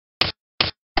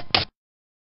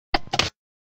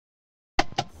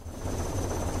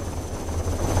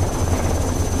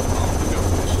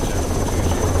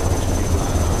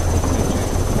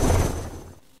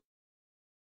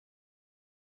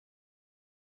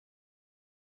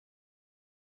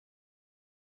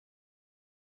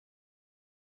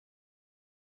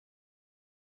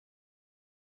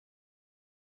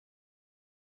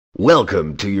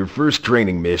Welcome to your first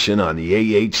training mission on the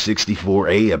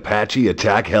AH-64A Apache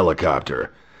attack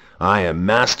helicopter. I am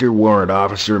Master Warrant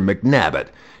Officer McNabbit,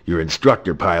 your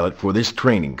instructor pilot for this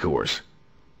training course.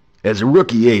 As a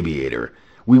rookie aviator,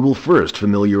 we will first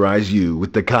familiarize you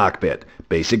with the cockpit,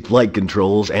 basic flight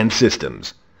controls, and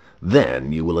systems.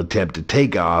 Then you will attempt to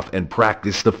take off and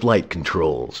practice the flight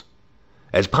controls.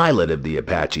 As pilot of the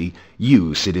Apache,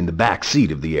 you sit in the back seat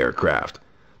of the aircraft.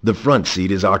 The front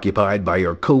seat is occupied by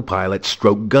your co-pilot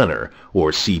stroke gunner, or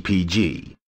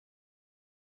CPG.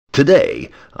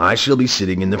 Today, I shall be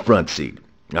sitting in the front seat.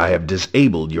 I have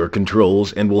disabled your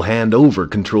controls and will hand over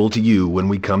control to you when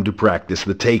we come to practice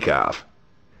the takeoff.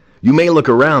 You may look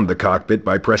around the cockpit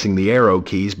by pressing the arrow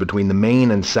keys between the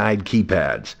main and side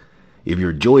keypads. If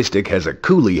your joystick has a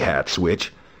coolie hat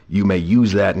switch, you may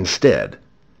use that instead.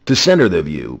 To center the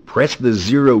view, press the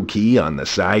 0 key on the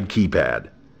side keypad.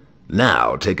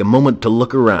 Now take a moment to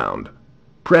look around.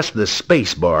 Press the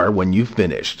space bar when you've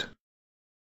finished.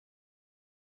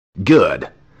 Good.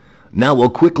 Now we'll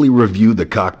quickly review the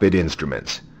cockpit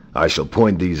instruments. I shall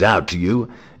point these out to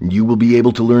you, and you will be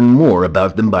able to learn more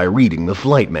about them by reading the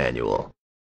flight manual.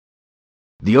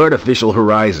 The artificial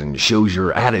horizon shows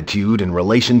your attitude in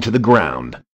relation to the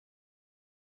ground.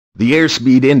 The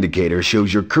airspeed indicator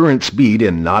shows your current speed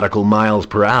in nautical miles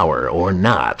per hour, or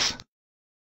knots.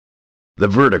 The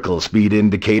vertical speed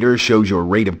indicator shows your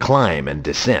rate of climb and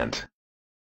descent.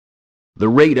 The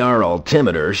radar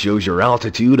altimeter shows your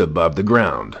altitude above the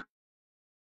ground.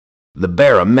 The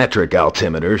barometric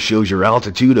altimeter shows your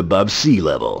altitude above sea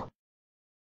level.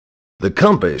 The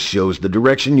compass shows the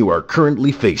direction you are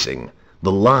currently facing.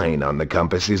 The line on the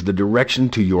compass is the direction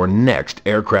to your next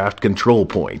aircraft control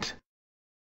point.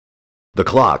 The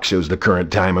clock shows the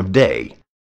current time of day.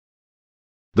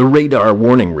 The radar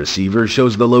warning receiver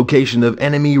shows the location of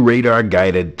enemy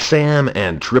radar-guided SAM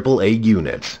and AAA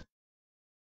units.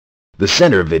 The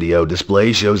center video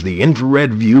display shows the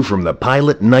infrared view from the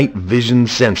Pilot Night Vision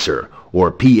Sensor,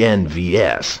 or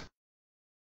PNVS.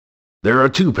 There are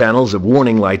 2 panels of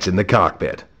warning lights in the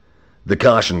cockpit. The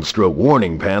caution stroke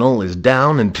warning panel is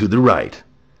down and to the right.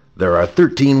 There are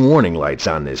 13 warning lights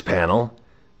on this panel.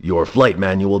 Your flight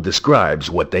manual describes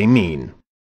what they mean.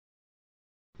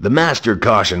 The Master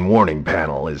Caution Warning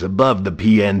Panel is above the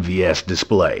PNVS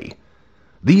display.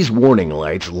 These warning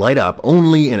lights light up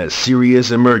only in a serious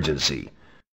emergency.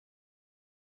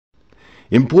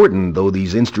 Important though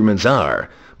these instruments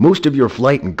are, most of your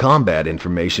flight and combat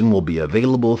information will be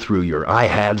available through your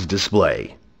IHADS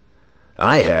display.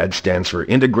 IHADS stands for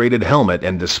Integrated Helmet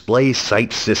and Display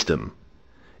Sight System.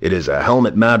 It is a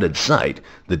helmet-mounted sight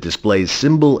that displays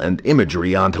symbol and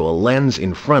imagery onto a lens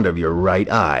in front of your right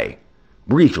eye.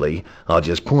 Briefly, I'll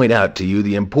just point out to you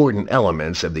the important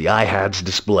elements of the IHADS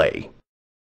display.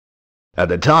 At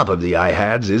the top of the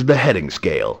IHADS is the heading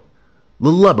scale.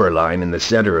 The lubber line in the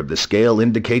center of the scale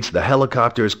indicates the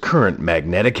helicopter's current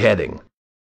magnetic heading.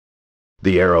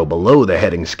 The arrow below the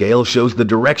heading scale shows the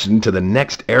direction to the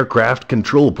next aircraft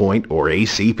control point, or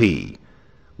ACP.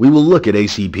 We will look at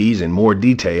ACPs in more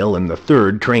detail in the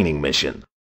third training mission.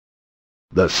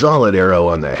 The solid arrow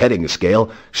on the heading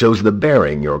scale shows the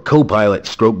bearing your co-pilot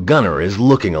stroke gunner is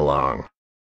looking along.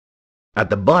 At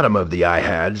the bottom of the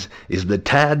IHADS is the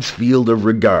TADS field of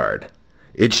regard.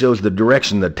 It shows the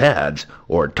direction the TADS,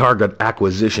 or Target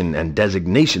Acquisition and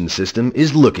Designation System,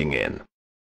 is looking in.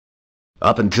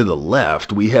 Up and to the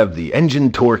left we have the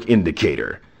engine torque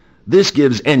indicator. This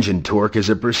gives engine torque as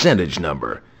a percentage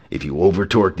number. If you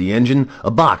over-torque the engine,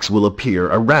 a box will appear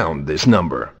around this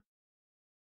number.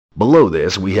 Below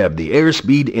this we have the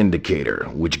airspeed indicator,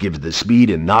 which gives the speed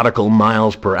in nautical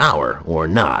miles per hour, or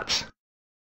knots.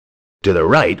 To the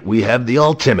right we have the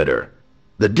altimeter.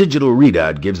 The digital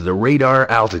readout gives the radar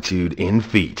altitude in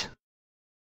feet.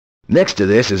 Next to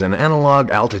this is an analog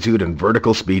altitude and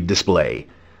vertical speed display.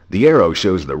 The arrow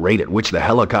shows the rate at which the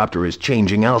helicopter is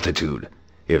changing altitude.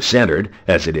 If centered,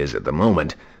 as it is at the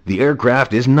moment, the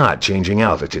aircraft is not changing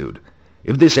altitude.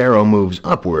 If this arrow moves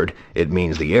upward, it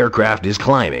means the aircraft is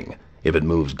climbing. If it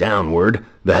moves downward,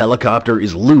 the helicopter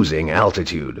is losing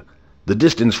altitude. The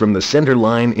distance from the center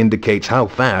line indicates how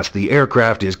fast the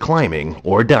aircraft is climbing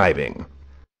or diving.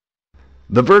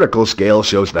 The vertical scale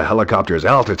shows the helicopter's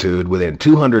altitude within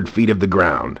 200 feet of the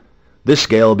ground. This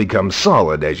scale becomes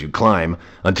solid as you climb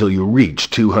until you reach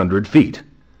 200 feet.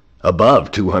 Above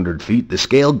 200 feet, the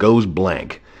scale goes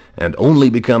blank, and only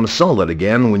becomes solid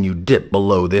again when you dip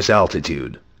below this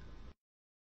altitude.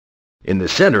 In the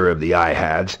center of the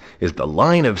IHADS is the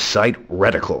line of sight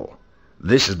reticle.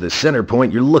 This is the center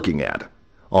point you're looking at.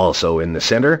 Also in the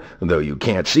center, though you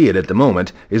can't see it at the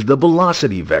moment, is the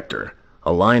velocity vector.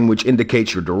 a line which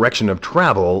indicates your direction of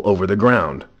travel over the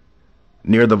ground.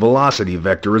 Near the velocity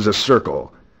vector is a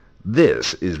circle.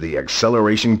 This is the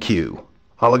acceleration cue.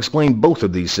 I'll explain both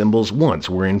of these symbols once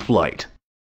we're in flight.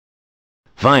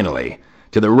 Finally,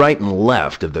 to the right and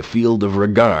left of the field of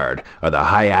regard are the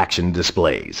high-action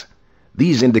displays.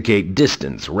 These indicate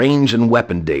distance, range, and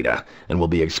weapon data, and will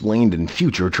be explained in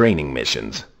future training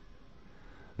missions.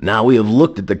 Now we have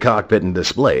looked at the cockpit and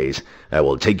displays, I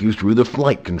will take you through the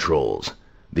flight controls.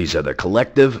 These are the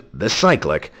collective, the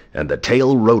cyclic, and the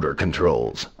tail rotor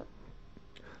controls.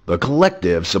 The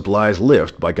collective supplies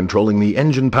lift by controlling the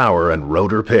engine power and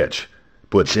rotor pitch.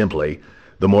 Put simply,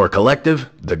 the more collective,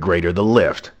 the greater the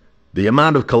lift. The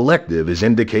amount of collective is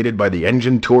indicated by the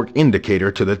engine torque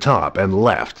indicator to the top and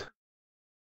left.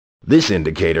 This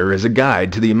indicator is a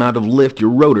guide to the amount of lift your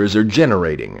rotors are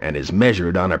generating and is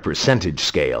measured on a percentage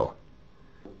scale.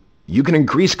 You can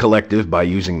increase collective by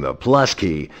using the plus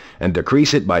key and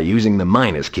decrease it by using the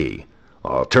minus key.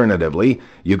 Alternatively,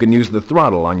 you can use the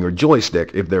throttle on your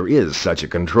joystick if there is such a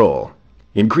control.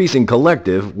 Increasing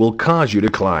collective will cause you to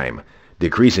climb.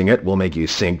 Decreasing it will make you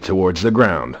sink towards the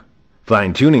ground.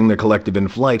 Fine-tuning the collective in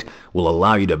flight will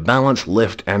allow you to balance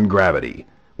lift and gravity.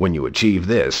 When you achieve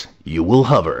this, you will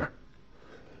hover.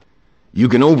 You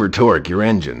can over-torque your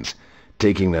engines,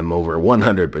 taking them over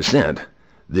 100%.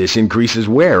 This increases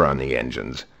wear on the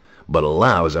engines, but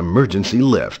allows emergency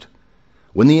lift.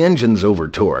 When the engines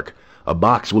over-torque, a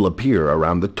box will appear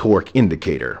around the torque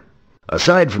indicator.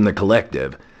 Aside from the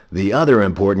collective, the other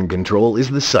important control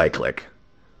is the cyclic.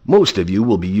 Most of you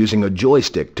will be using a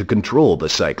joystick to control the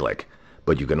cyclic,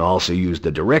 but you can also use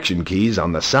the direction keys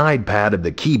on the side pad of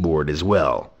the keyboard as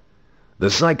well. The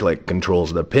cyclic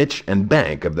controls the pitch and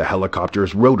bank of the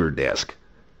helicopter's rotor disc.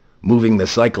 Moving the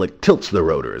cyclic tilts the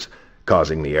rotors,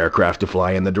 causing the aircraft to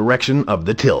fly in the direction of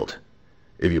the tilt.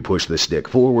 If you push the stick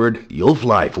forward, you'll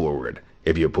fly forward.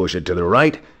 If you push it to the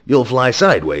right, you'll fly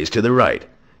sideways to the right.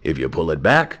 If you pull it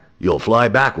back, you'll fly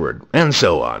backward, and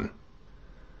so on.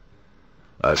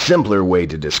 A simpler way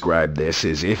to describe this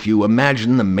is if you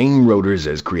imagine the main rotors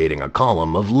as creating a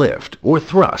column of lift or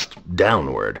thrust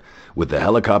downward, with the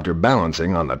helicopter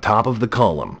balancing on the top of the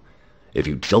column. If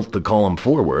you tilt the column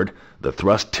forward, the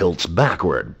thrust tilts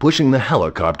backward, pushing the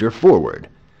helicopter forward.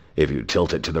 If you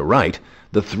tilt it to the right,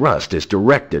 the thrust is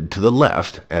directed to the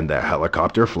left and the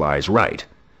helicopter flies right.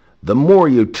 The more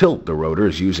you tilt the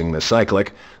rotors using the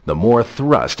cyclic, the more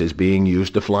thrust is being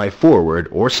used to fly forward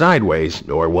or sideways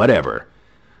or whatever.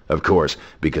 Of course,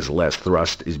 because less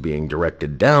thrust is being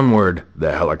directed downward,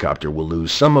 the helicopter will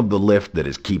lose some of the lift that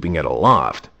is keeping it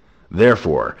aloft.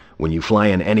 Therefore, when you fly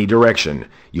in any direction,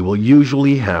 you will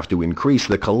usually have to increase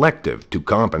the collective to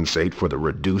compensate for the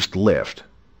reduced lift.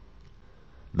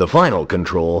 The final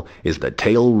control is the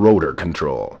tail rotor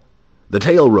control. The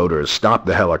tail rotors stop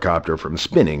the helicopter from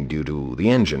spinning due to the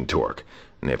engine torque,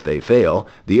 and if they fail,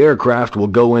 the aircraft will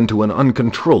go into an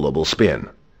uncontrollable spin.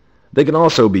 They can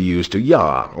also be used to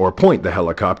yaw or point the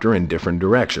helicopter in different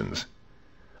directions.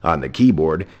 On the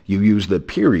keyboard, you use the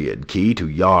period key to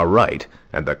yaw right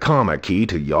and the comma key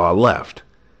to yaw left.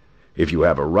 If you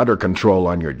have a rudder control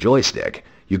on your joystick,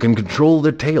 you can control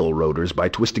the tail rotors by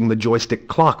twisting the joystick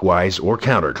clockwise or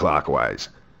counterclockwise.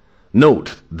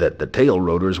 Note that the tail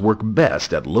rotors work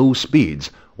best at low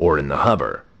speeds or in the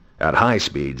hover. At high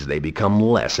speeds, they become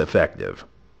less effective.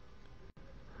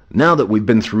 Now that we've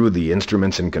been through the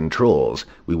instruments and controls,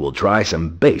 we will try some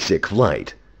basic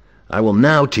flight. I will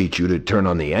now teach you to turn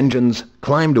on the engines,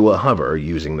 climb to a hover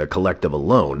using the collective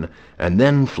alone, and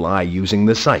then fly using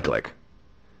the cyclic.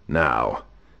 Now,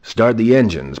 start the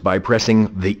engines by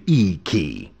pressing the E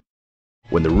key.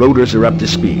 When the rotors are up to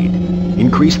speed,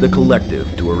 increase the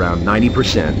collective to around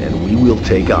 90% and we will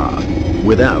take off.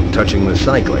 Without touching the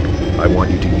cyclic, I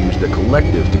want you to use the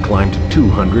collective to climb to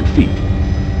 200 feet.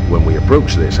 When we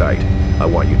approach this height, I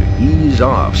want you to ease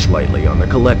off slightly on the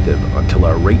collective until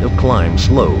our rate of climb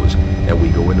slows and we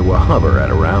go into a hover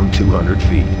at around 200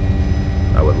 feet.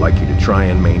 I would like you to try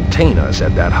and maintain us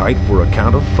at that height for a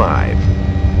count of 5.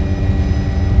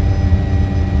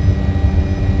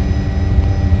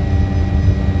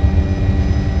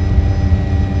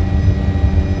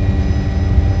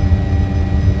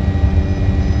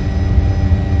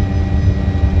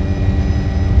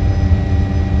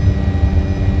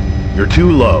 You're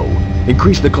too low.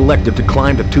 Increase the collective to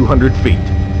climb to 200 feet.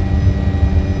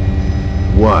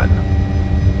 1,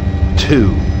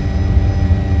 2,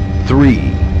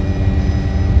 3,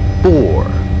 4,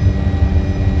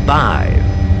 5.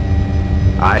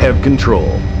 I have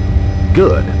control.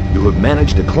 Good. You have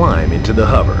managed to climb into the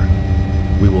hover.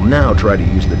 We will now try to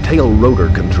use the tail rotor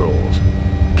controls.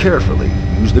 Carefully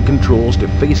use the controls to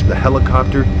face the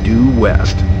helicopter due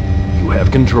west. You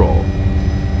have control.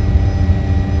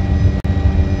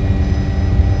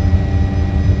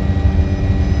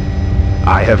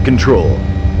 I have control.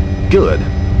 Good.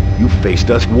 You faced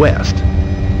us west.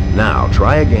 Now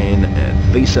try again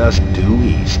and face us due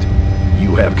east.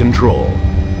 You have control.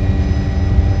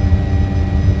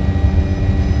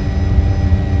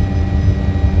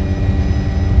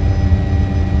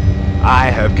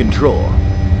 I have control.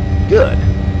 Good.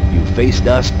 You faced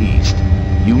us east.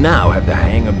 You now have the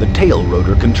hang of the tail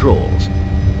rotor controls.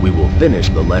 We will finish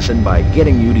the lesson by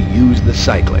getting you to use the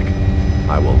cyclic.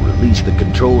 I will release the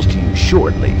controls to you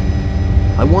shortly.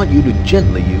 I want you to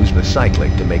gently use the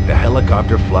cyclic to make the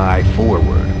helicopter fly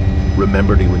forward.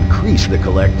 Remember to increase the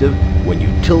collective when you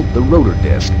tilt the rotor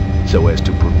disc so as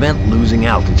to prevent losing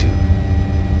altitude.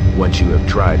 Once you have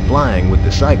tried flying with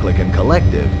the cyclic and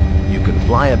collective, you can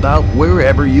fly about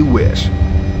wherever you wish.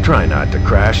 Try not to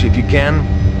crash if you can.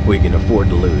 We can afford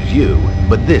to lose you,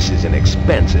 but this is an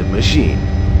expensive machine.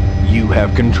 You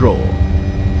have control.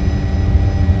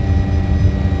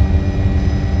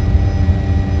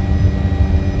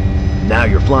 Now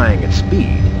you're flying at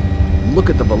speed. Look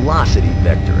at the velocity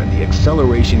vector and the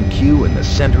acceleration cue in the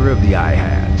center of the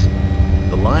IHADS.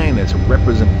 The line is a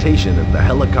representation of the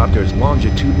helicopter's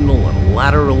longitudinal and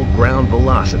lateral ground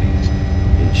velocities.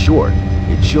 In short,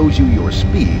 it shows you your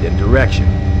speed and direction,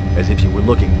 as if you were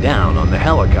looking down on the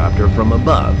helicopter from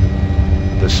above.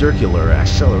 The circular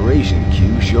acceleration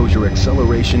cue shows your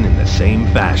acceleration in the same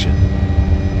fashion.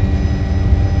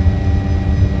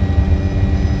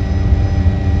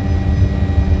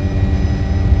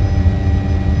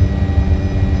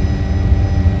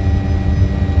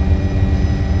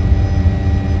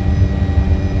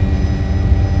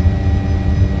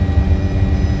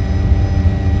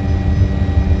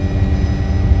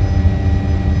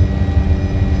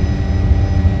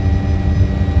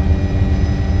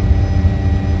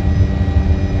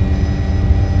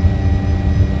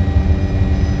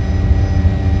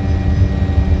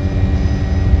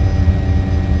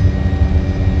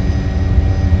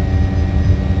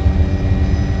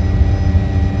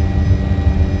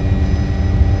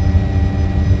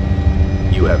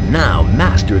 Now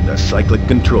mastered the cyclic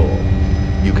control.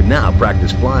 You can now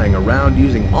practice flying around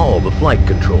using all the flight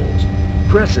controls.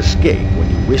 Press escape when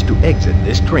you wish to exit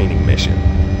this training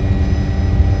mission.